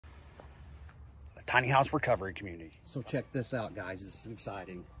tiny house recovery community. So check this out, guys. This is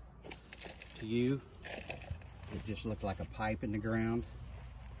exciting. To you, it just looks like a pipe in the ground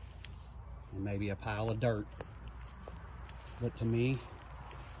and maybe a pile of dirt. But to me,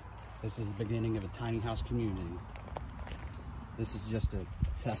 this is the beginning of a tiny house community. This is just a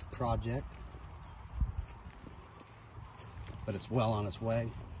test project, but it's well on its way.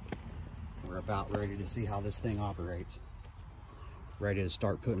 We're about ready to see how this thing operates. Ready to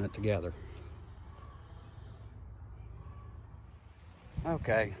start putting it together.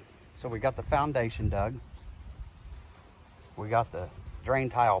 Okay, so we got the foundation dug. We got the drain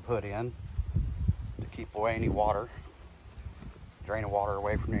tile put in to keep away any water, drain the water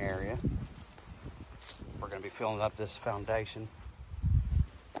away from the area. We're going to be filling up this foundation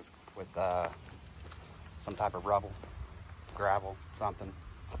with some type of rubble, gravel, something.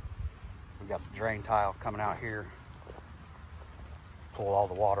 We got the drain tile coming out here, pull all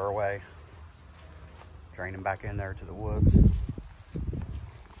the water away, draining back in there to the woods.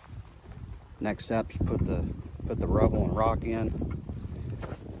 Next steps, put the rubble and rock in.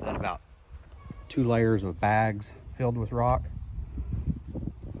 Then about 2 layers of bags filled with rock.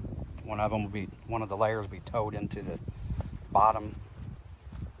 One of the layers will be towed into the bottom.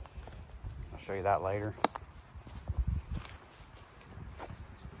 I'll show you that later.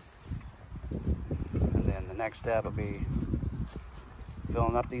 And then the next step will be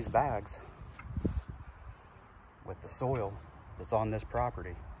filling up these bags with the soil that's on this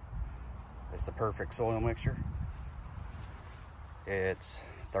property. It's the perfect soil mixture. It's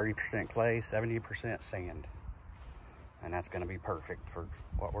 30% clay, 70% sand. And that's gonna be perfect for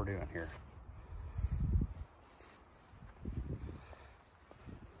what we're doing here.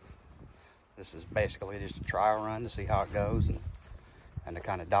 This is basically just a trial run to see how it goes and to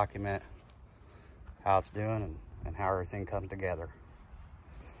kind of document how it's doing and how everything comes together.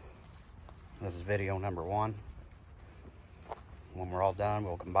 This is video number 1. When we're all done,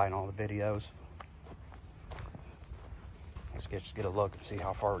 we'll combine all the videos. Let's just get a look and see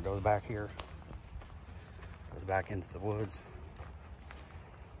how far it goes back here. Goes back into the woods.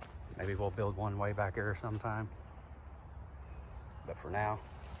 Maybe we'll build one way back here sometime. But for now,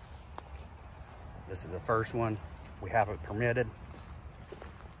 this is the first one. We have it permitted.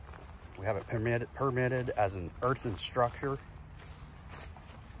 We have it permitted as an earthen structure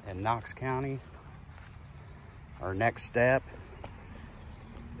in Knox County. Our next step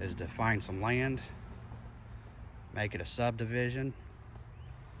is to find some land, make it a subdivision,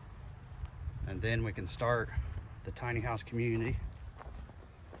 and then we can start the tiny house community.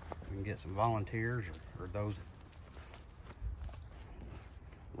 We can get some volunteers or those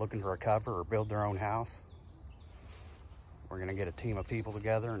looking for a cover or build their own house. We're gonna get a team of people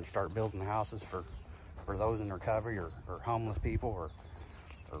together and start building houses for those in recovery or homeless people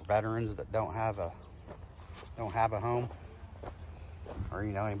or veterans that don't have a home, or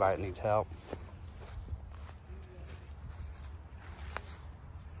anybody that needs help.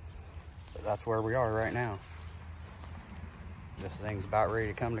 So that's where we are right now. This thing's about ready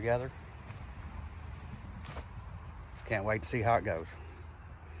to come together. Can't wait to see how it goes.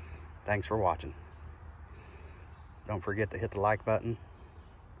 Thanks for watching. Don't forget to hit the like button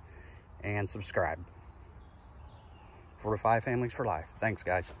and subscribe. 4 to 5 families for life. Thanks,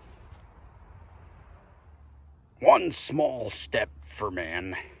 guys. One small step for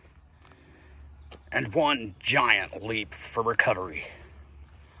man, and one giant leap for recovery.